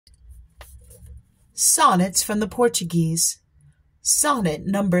Sonnets from the Portuguese. Sonnet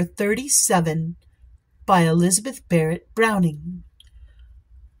number 37 by Elizabeth Barrett Browning.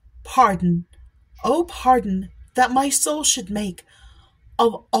 Pardon, oh pardon, that my soul should make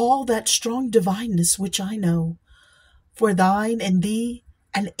of all that strong divineness which I know, for thine and thee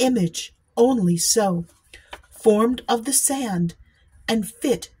an image only so, formed of the sand, and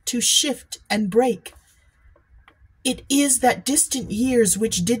fit to shift and break. It is that distant years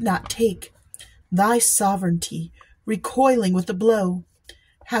which did not take thy sovereignty, recoiling with a blow,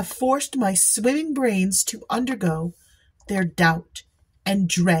 have forced my swimming brains to undergo their doubt and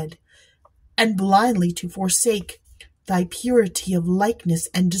dread, and blindly to forsake thy purity of likeness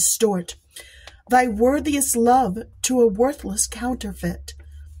and distort thy worthiest love to a worthless counterfeit,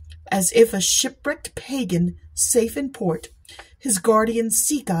 as if a shipwrecked pagan safe in port, his guardian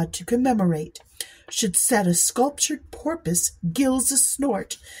sea god to commemorate, should set a sculptured porpoise gills a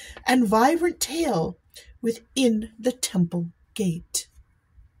snort and vibrant tail within the temple gate.